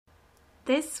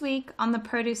This week on the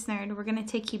Produce Nerd, we're going to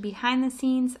take you behind the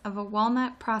scenes of a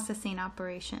walnut processing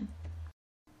operation.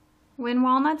 When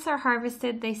walnuts are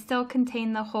harvested, they still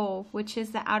contain the hull, which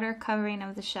is the outer covering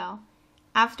of the shell.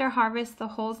 After harvest, the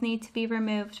hulls need to be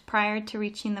removed prior to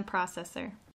reaching the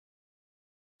processor.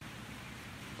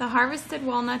 The harvested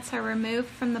walnuts are removed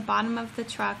from the bottom of the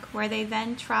truck, where they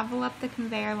then travel up the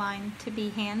conveyor line to be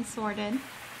hand sorted,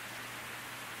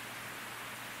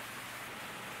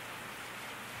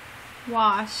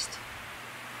 washed,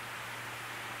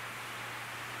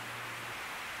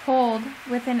 hulled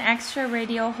with an extra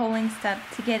radial hulling step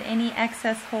to get any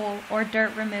excess hull or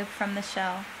dirt removed from the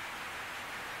shell,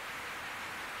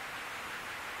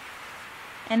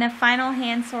 and a final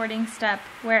hand sorting step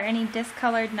where any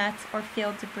discolored nuts or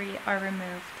field debris are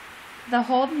removed. The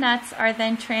hulled nuts are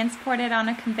then transported on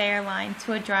a conveyor line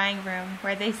to a drying room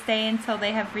where they stay until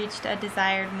they have reached a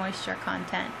desired moisture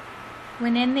content.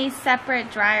 When in these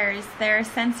separate dryers, there are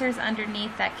sensors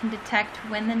underneath that can detect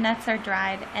when the nuts are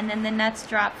dried, and then the nuts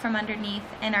drop from underneath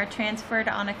and are transferred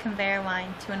on a conveyor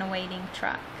line to an awaiting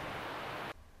truck.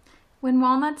 When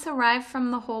walnuts arrive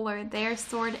from the huller, they are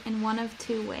stored in one of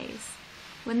two ways.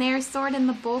 When they are stored in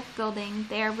the bulk building,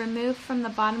 they are removed from the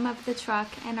bottom of the truck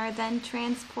and are then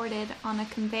transported on a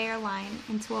conveyor line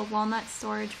into a walnut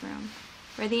storage room,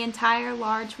 where the entire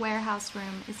large warehouse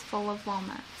room is full of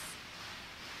walnuts.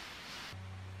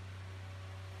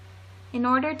 In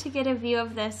order to get a view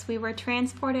of this, we were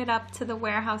transported up to the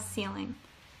warehouse ceiling.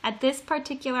 At this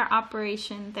particular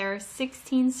operation, there are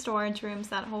 16 storage rooms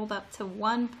that hold up to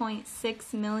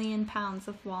 1.6 million pounds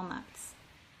of walnuts.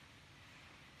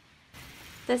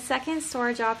 The second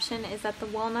storage option is that the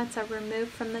walnuts are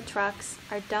removed from the trucks,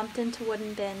 are dumped into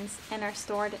wooden bins, and are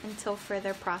stored until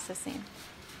further processing.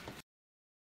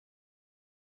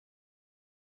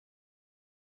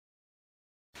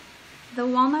 The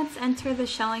walnuts enter the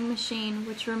shelling machine,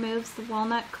 which removes the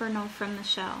walnut kernel from the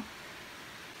shell.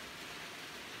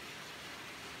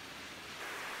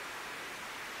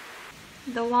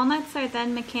 The walnuts are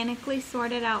then mechanically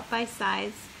sorted out by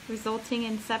size, resulting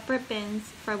in separate bins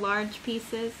for large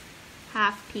pieces,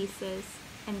 half pieces,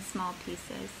 and small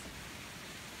pieces.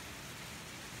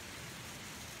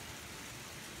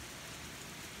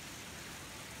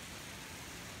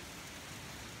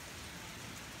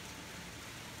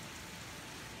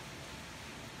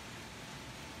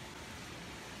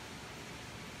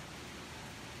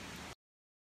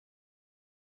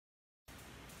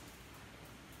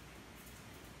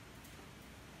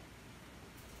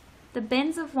 The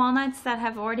bins of walnuts that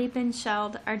have already been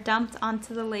shelled are dumped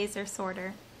onto the laser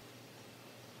sorter.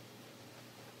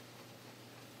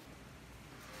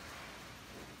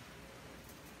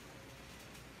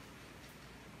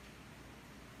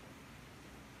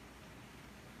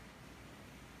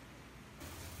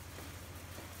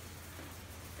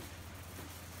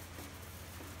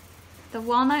 The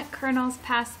walnut kernels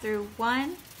pass through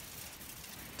 1,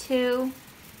 2,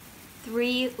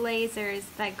 3 lasers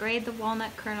that grade the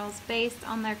walnut kernels based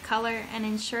on their color and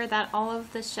ensure that all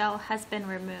of the shell has been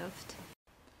removed.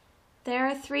 There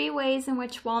are 3 ways in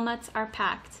which walnuts are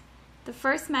packed. The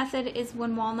first method is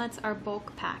when walnuts are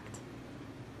bulk packed.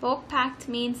 Bulk packed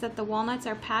means that the walnuts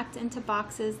are packed into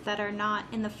boxes that are not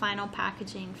in the final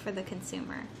packaging for the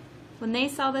consumer. When they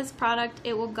sell this product,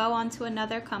 it will go on to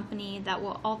another company that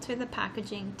will alter the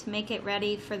packaging to make it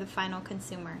ready for the final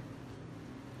consumer.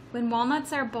 When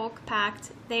walnuts are bulk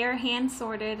packed, they are hand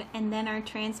sorted and then are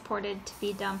transported to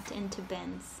be dumped into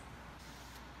bins.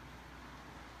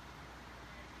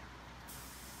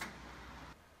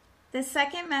 The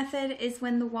second method is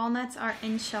when the walnuts are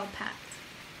in-shell packed.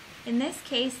 In this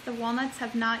case, the walnuts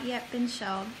have not yet been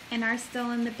shelled and are still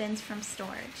in the bins from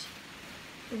storage.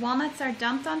 The walnuts are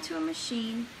dumped onto a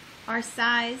machine, are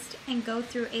sized, and go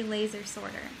through a laser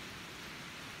sorter.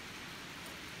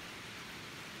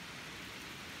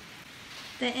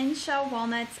 The in-shell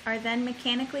walnuts are then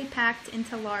mechanically packed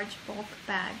into large bulk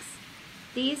bags.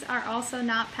 These are also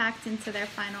not packed into their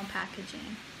final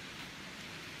packaging.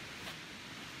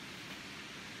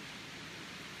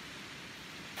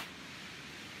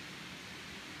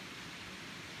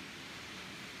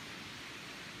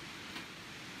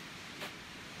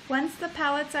 Once the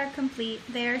pallets are complete,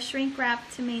 they are shrink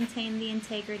wrapped to maintain the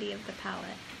integrity of the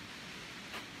pallet.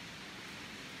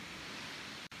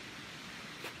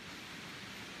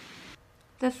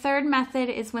 The third method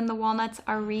is when the walnuts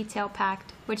are retail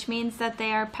packed, which means that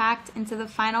they are packed into the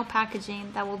final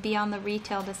packaging that will be on the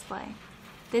retail display.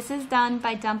 This is done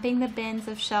by dumping the bins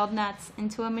of shelled nuts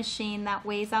into a machine that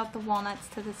weighs out the walnuts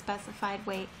to the specified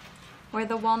weight, where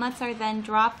the walnuts are then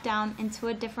dropped down into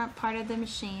a different part of the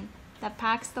machine, that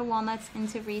packs the walnuts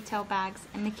into retail bags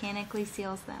and mechanically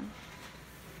seals them.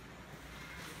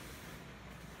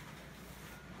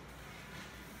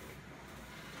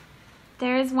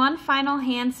 There is one final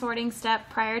hand sorting step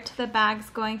prior to the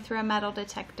bags going through a metal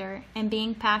detector and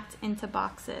being packed into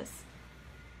boxes.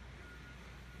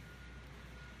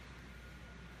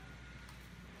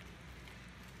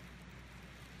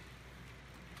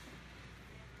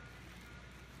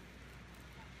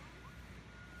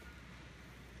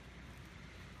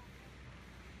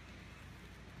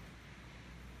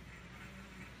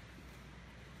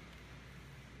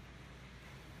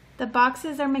 The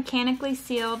boxes are mechanically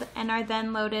sealed and are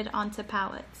then loaded onto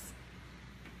pallets.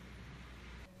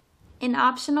 An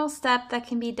optional step that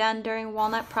can be done during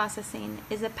walnut processing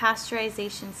is a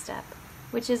pasteurization step,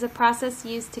 which is a process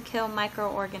used to kill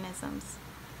microorganisms.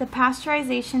 The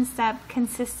pasteurization step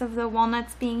consists of the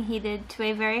walnuts being heated to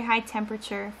a very high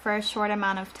temperature for a short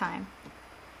amount of time.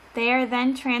 They are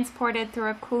then transported through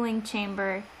a cooling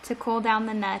chamber to cool down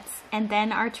the nuts and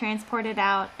then are transported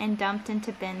out and dumped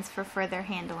into bins for further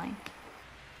handling.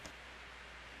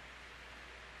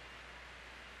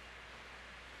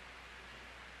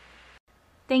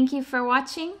 Thank you for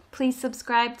watching. Please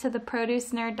subscribe to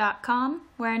theproducenerd.com,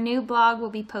 where a new blog will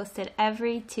be posted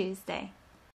every Tuesday.